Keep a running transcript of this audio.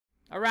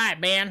Alright,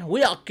 man.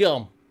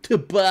 Welcome to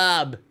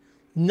Bob,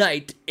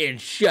 Knight in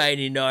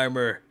Shining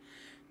Armor.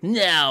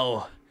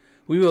 Now,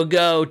 we will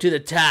go to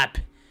the top.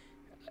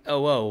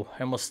 Oh, whoa.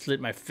 I almost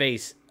slit my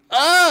face.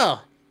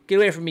 Oh! Get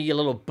away from me, you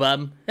little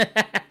bum.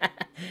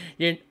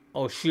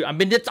 Oh, shoot. I'm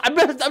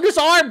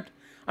disarmed.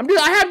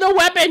 I have no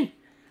weapon.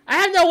 I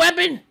have no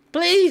weapon.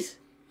 Please.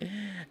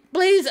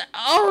 Please.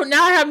 Oh,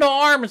 now I have no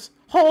arms.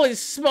 Holy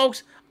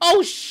smokes.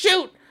 Oh,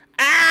 shoot.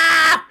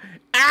 Ah!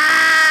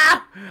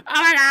 Ah!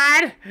 Oh my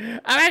god!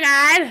 Oh my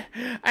god!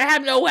 I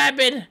have no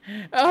weapon!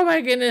 Oh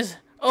my goodness!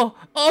 Oh!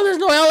 Oh, there's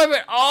no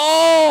elevator!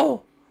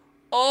 Oh!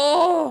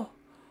 Oh!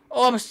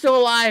 Oh, I'm still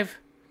alive!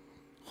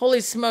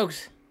 Holy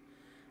smokes!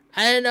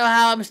 I don't know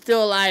how I'm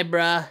still alive,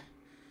 bruh.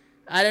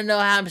 I don't know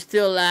how I'm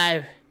still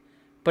alive.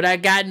 But I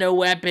got no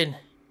weapon.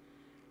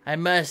 I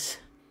must...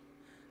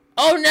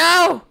 Oh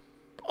no!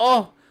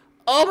 Oh!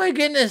 Oh my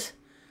goodness!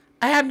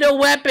 I have no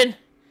weapon!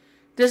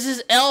 This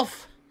is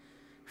Elf.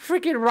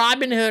 Freaking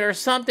Robin Hood or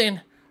something.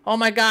 Oh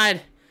my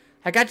god.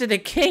 I got to the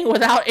king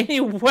without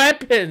any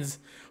weapons.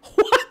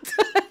 What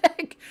the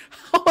heck?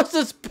 How is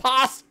this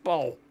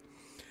possible?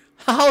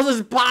 How is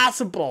this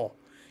possible?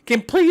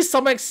 Can please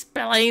someone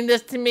explain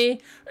this to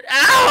me?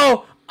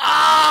 Ow!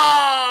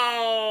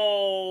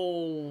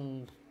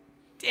 Oh!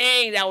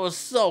 Dang, that was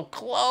so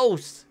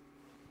close.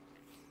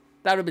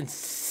 That would have been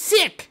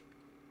sick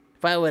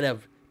if I would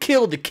have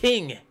killed the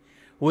king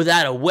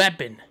without a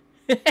weapon.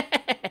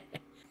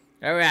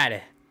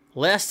 Alright.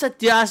 Let's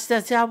adjust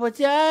the top of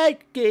the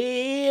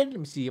again. Let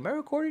me see. Am I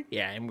recording?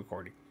 Yeah, I'm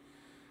recording.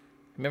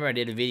 Remember, I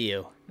did a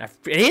video. I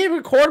hit the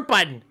record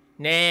button.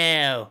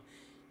 No.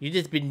 You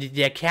just been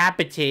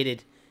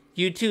decapitated.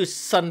 You too,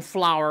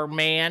 sunflower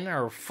man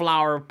or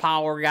flower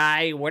power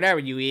guy, whatever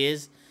you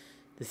is.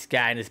 This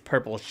guy in his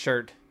purple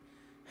shirt.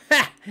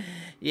 Ha!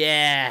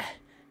 Yeah.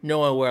 No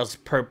one wears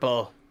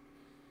purple.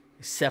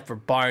 Except for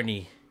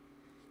Barney.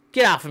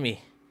 Get off of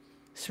me.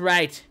 That's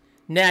right.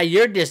 Now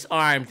you're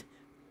disarmed.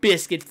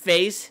 Biscuit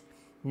face.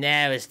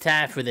 Now it's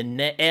time for the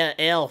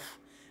elf.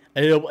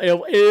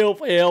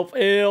 Elf. Look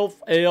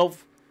at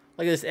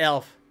this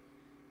elf.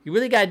 You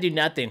really gotta do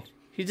nothing.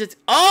 He's just...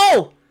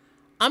 Oh!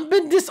 I'm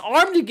been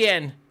disarmed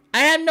again. I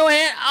have no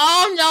hand.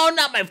 Oh no,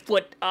 not my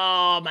foot.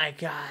 Oh my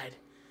god.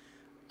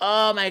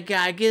 Oh my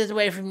god. Get this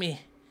away from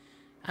me.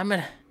 I'm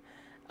gonna...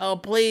 Oh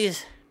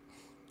please.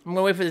 I'm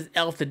gonna wait for this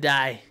elf to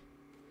die.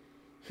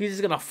 He's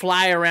just gonna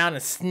fly around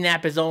and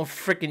snap his own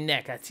freaking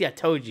neck. See, I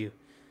told you.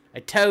 I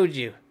told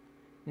you.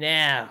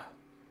 Now.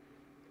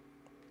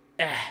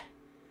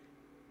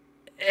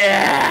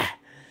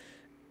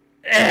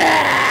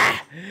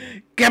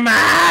 Come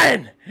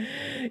on!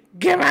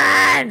 Come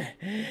on!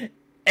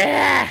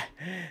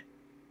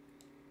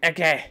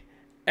 Okay.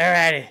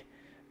 Alrighty.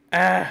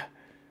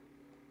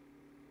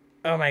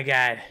 Oh my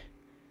god.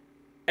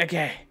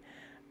 Okay.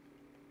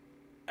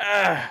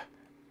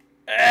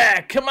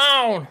 Come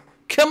on!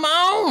 Come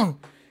on!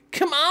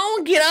 Come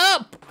on, get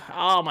up!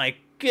 Oh my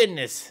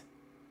goodness.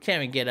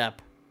 Can't even get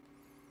up.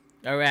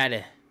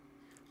 Alrighty.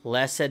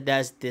 Lessa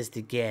does this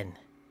again.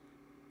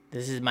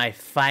 This is my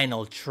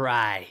final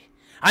try.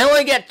 I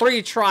only get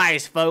 3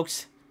 tries,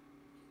 folks.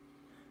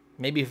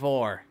 Maybe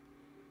 4.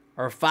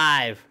 Or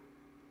 5.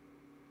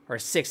 Or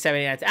 6,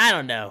 7, 8. I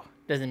don't know.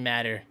 Doesn't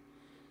matter.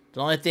 The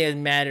only thing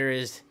that matters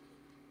is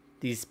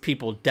these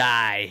people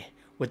die.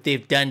 What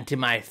they've done to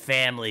my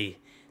family.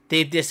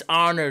 They've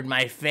dishonored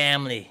my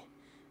family.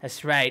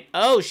 That's right.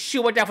 Oh,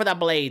 shoot. Watch out for that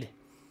blade.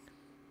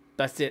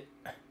 That's it.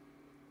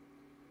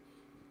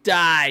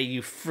 Die,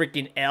 you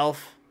freaking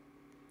elf.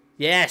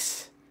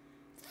 Yes.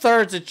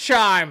 Third's a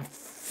charm,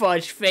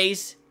 fudge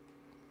face.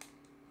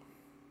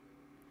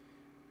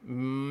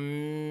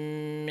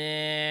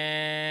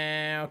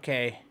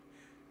 Okay.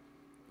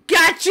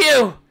 Got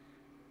you!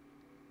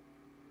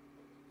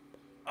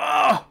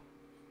 Oh!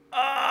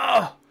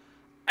 Oh!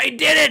 I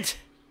did it!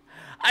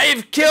 I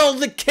have killed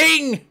the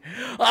king!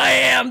 I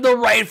am the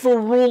rightful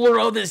ruler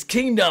of this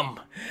kingdom.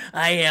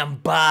 I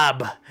am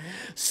Bob,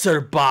 Sir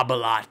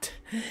Bob-a-Lot,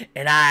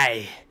 and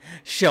I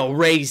shall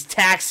raise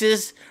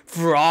taxes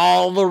for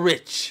all the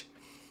rich.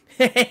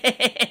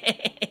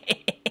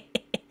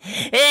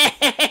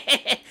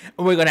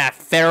 We're gonna have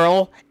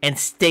federal and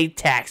state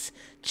tax,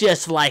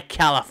 just like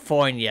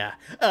California.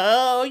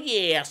 Oh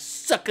yeah,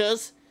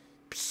 suckers.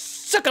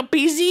 Sucker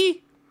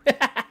peasy.